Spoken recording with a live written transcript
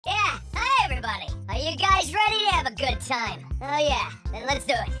good time. Oh yeah, then let's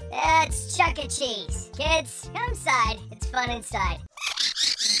do it. It's Chuck E. Cheese. Kids, come inside. It's fun inside.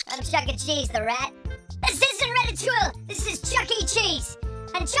 I'm Chuck E. Cheese, the rat. This isn't Ratatouille. This is Chuck E. Cheese.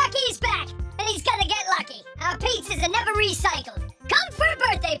 And Chuck E's back, and he's gonna get lucky. Our pizzas are never recycled. Come for a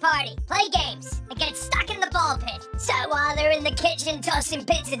birthday party, play games, and get stuck in the ball pit. So while they're in the kitchen tossing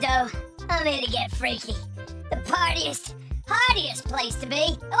pizza dough, I'm here to get freaky. The partiest, hardiest place to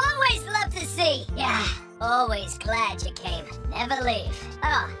be. Always love to see. Yeah, always glad you came. Never leave.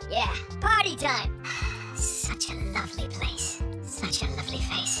 Oh, yeah, party time. Such a lovely place. Such a lovely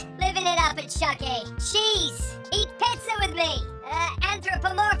face. Living it up at Chuck E. Cheese. Eat pizza with me.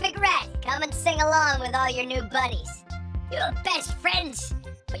 Anthropomorphic rat. Come and sing along with all your new buddies. You're best friends,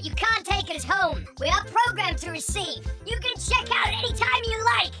 but you can't take us home. We are programmed to receive. You can check out anytime you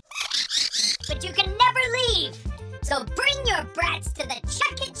like, but you can never leave. So bring your brats to the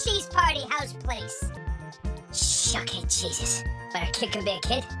Chuck E. Cheese party house place. Chuck E. Cheeses, where a kid can be a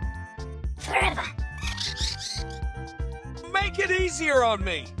kid. Forever. Make it easier on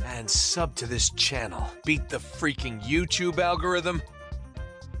me! And sub to this channel. Beat the freaking YouTube algorithm.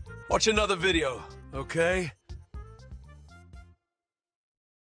 Watch another video, okay?